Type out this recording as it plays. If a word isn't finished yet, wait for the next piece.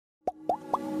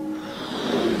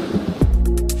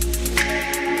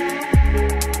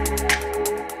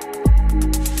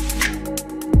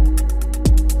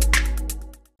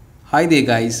Hi there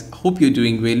guys, hope you're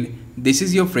doing well. This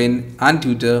is your friend and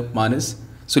tutor Manas.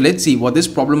 So let's see what this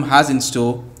problem has in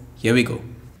store. Here we go.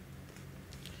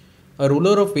 A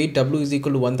ruler of weight W is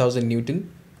equal to 1000 Newton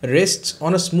rests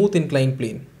on a smooth inclined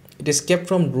plane. It is kept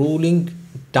from rolling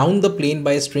down the plane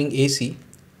by a string AC.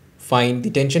 Find the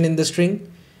tension in the string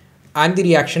and the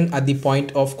reaction at the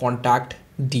point of contact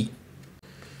D.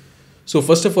 So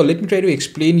first of all, let me try to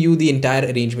explain you the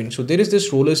entire arrangement. So there is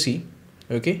this roller C.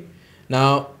 Okay.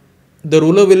 Now the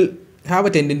roller will have a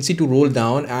tendency to roll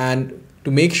down, and to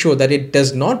make sure that it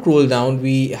does not roll down,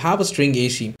 we have a string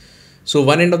AC. So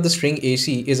one end of the string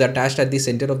AC is attached at the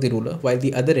center of the roller, while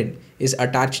the other end is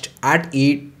attached at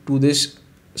A to this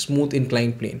smooth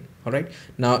inclined plane. All right.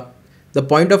 Now the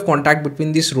point of contact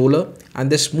between this roller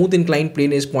and the smooth inclined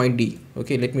plane is point D.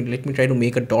 Okay. Let me try to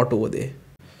make a dot over there.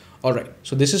 All right.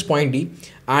 So this is point D,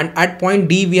 and at point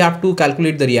D we have to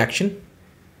calculate the reaction.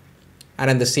 And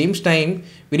at the same time,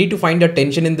 we need to find the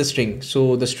tension in the string.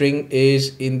 So the string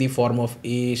is in the form of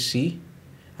AC,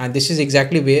 and this is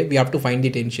exactly where we have to find the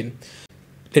tension.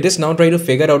 Let us now try to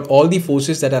figure out all the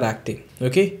forces that are acting.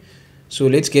 Okay, so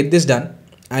let's get this done.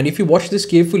 And if you watch this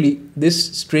carefully,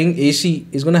 this string AC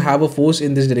is going to have a force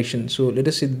in this direction. So let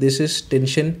us say this is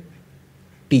tension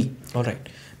T. All right.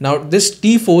 Now this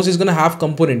T force is going to have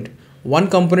component.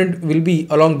 One component will be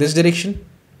along this direction,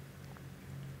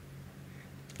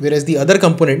 whereas the other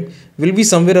component will be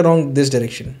somewhere around this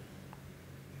direction.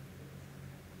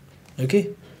 Okay,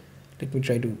 let me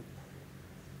try to.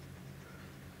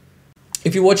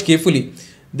 If you watch carefully,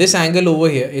 this angle over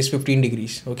here is 15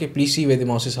 degrees. Okay, please see where the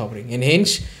mouse is hovering, and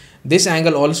hence this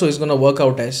angle also is going to work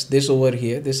out as this over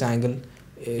here. This angle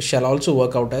shall also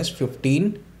work out as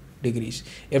 15 degrees.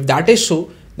 If that is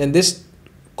so, then this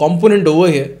component over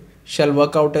here shall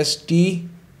work out as T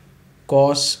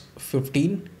cos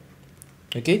 15.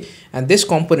 Okay, and this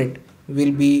component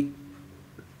will be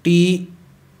T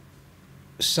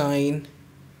sine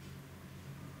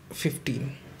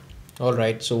 15. All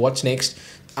right, so what's next?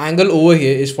 Angle over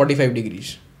here is 45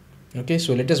 degrees. Okay,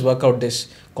 so let us work out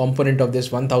this component of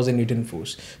this 1000 Newton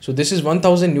force. So this is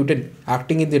 1000 Newton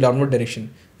acting in the downward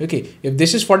direction. Okay, if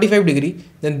this is 45 degree,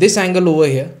 then this angle over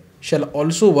here shall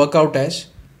also work out as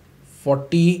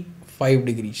 45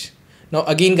 degrees. Now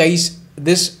again guys,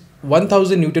 this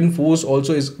 1000 Newton force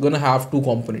also is going to have two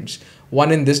components.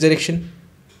 One in this direction.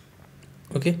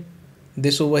 Okay,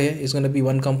 this over here is going to be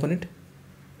one component.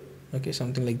 Okay,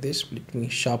 something like this. Let me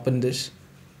sharpen this.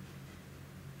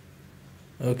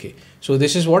 Okay, so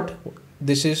this is what?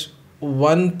 This is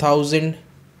 1000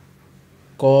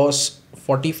 cos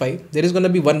 45. There is going to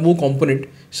be one more component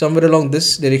somewhere along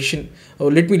this direction. Oh,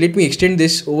 let me extend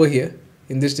this over here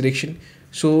in this direction.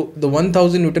 So the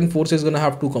 1000 Newton force is going to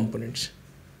have two components.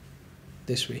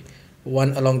 This way,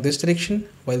 one along this direction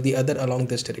while the other along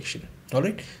this direction. All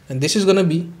right, and this is going to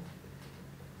be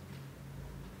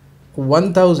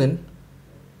 1000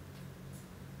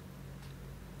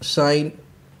 sine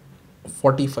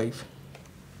 45.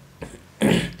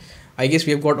 I guess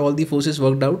we have got all the forces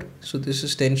worked out. So this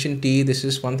is tension T, this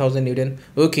is 1000 Newton.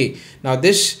 Okay, now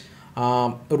this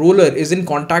roller is in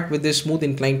contact with this smooth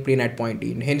inclined plane at point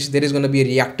D, and hence there is going to be a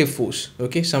reactive force.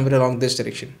 Okay, somewhere along this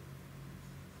direction.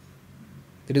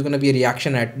 There is going to be a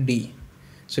reaction at D.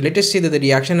 So let us say that the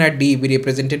reaction at D will be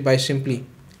represented by simply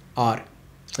R.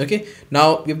 Okay,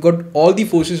 now we've got all the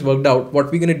forces worked out.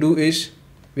 What we're going to do is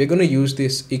we're going to use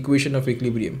this equation of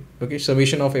equilibrium. Okay,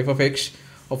 summation of f of x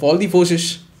of all the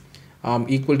forces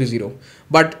equal to 0.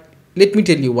 But let me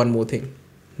tell you one more thing,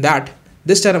 that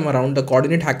this time around the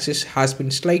coordinate axis has been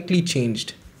slightly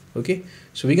changed. Okay,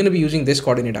 so we're going to be using this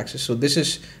coordinate axis. So this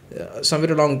is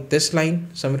somewhere along this line,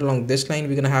 we're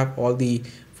going to have all the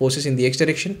forces in the x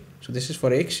direction. So this is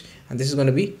for x and this is going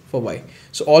to be for y.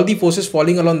 So all the forces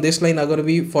falling along this line are going to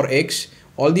be for x,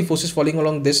 all the forces falling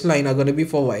along this line are going to be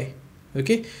for y.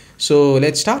 Okay, so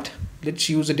let's start. Let's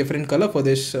use a different color for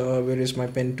this. Where is my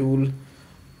pen tool?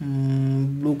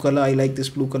 Blue color. I like this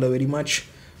blue color very much.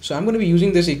 So I'm going to be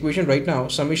using this equation right now.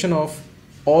 Summation of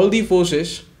all the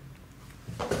forces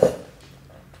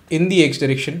in the x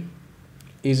direction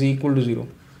is equal to 0.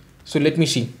 So let me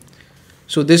see.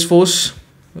 So this force,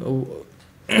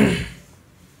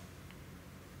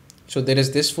 so there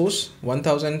is this force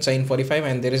 1000 sine 45,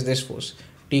 and there is this force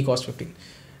T cos 15.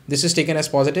 This is taken as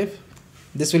positive,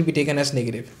 this will be taken as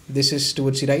negative. This is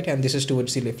towards the right and this is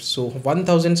towards the left. So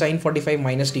 1000 sine 45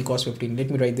 minus T cos 15. Let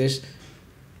me write this.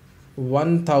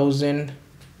 1000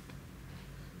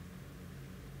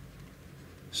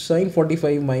 sine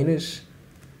 45 minus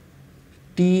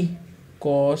T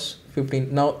cos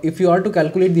 15. Now if you are to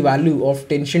calculate the value of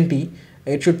tension T,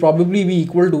 it should probably be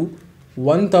equal to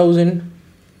 1000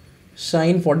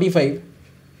 sine 45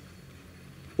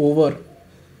 over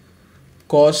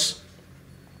cos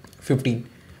 15.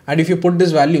 And if you put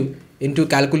this value into a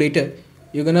calculator,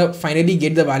 you're gonna finally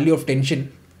get the value of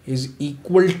tension is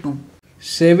equal to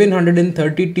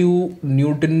 732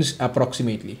 newtons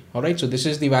approximately. All right, so this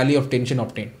is the value of tension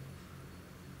obtained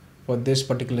for this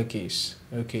particular case.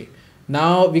 Okay,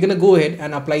 now we're gonna go ahead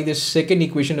and apply this second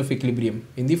equation of equilibrium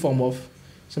in the form of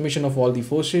summation of all the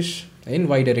forces in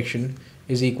y direction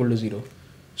is equal to 0.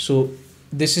 So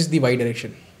this is the y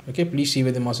direction. Okay, please see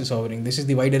where the mass is hovering. This is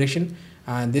the y direction,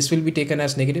 and this will be taken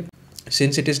as negative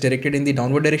since it is directed in the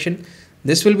downward direction.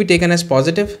 This will be taken as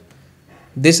positive.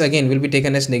 This again will be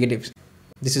taken as negative.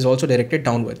 This is also directed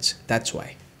downwards. That's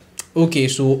why. Okay,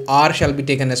 so R shall be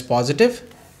taken as positive.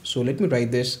 So let me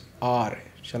write this. R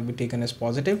shall be taken as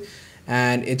positive,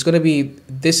 and it's going to be,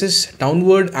 this is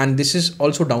downward and this is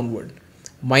also downward.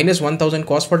 Minus 1000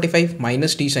 cos 45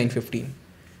 minus t sine 15.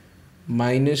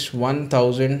 Minus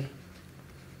 1000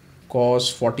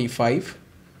 cos 45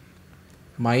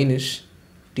 minus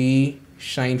t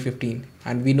sine 15.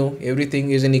 And we know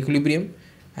everything is in equilibrium,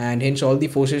 and hence all the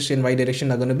forces in y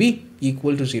direction are going to be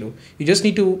equal to 0. You just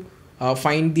need to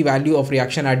find the value of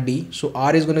reaction at D. So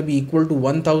R is going to be equal to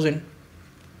 1000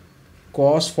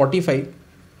 cos 45,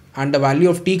 and the value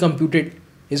of T computed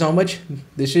is how much?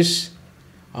 This is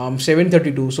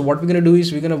 732. So what we're going to do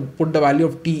is we're going to put the value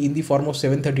of T in the form of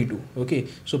 732. Okay,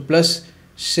 so plus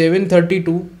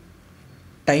 732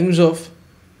 times of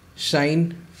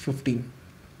sine 15.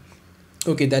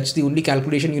 Okay, that's the only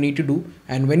calculation you need to do.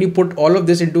 And when you put all of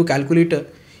this into a calculator,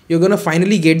 you're going to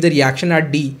finally get the reaction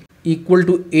at D equal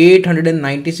to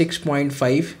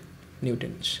 896.5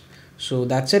 newtons. So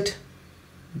that's it.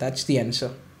 That's the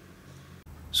answer.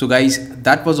 So guys,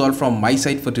 that was all from my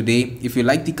side for today. If you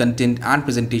like the content and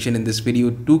presentation in this video,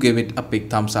 do give it a big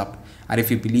thumbs up. And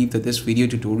if you believe that this video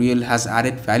tutorial has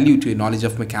added value to your knowledge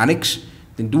of mechanics,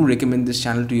 then do recommend this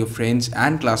channel to your friends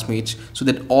and classmates so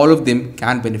that all of them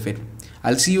can benefit.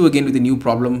 I'll see you again with a new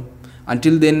problem.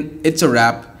 Until then, it's a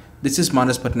wrap. This is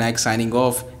Manas Patnaik signing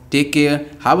off. Take care,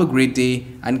 have a great day,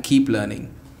 and keep learning.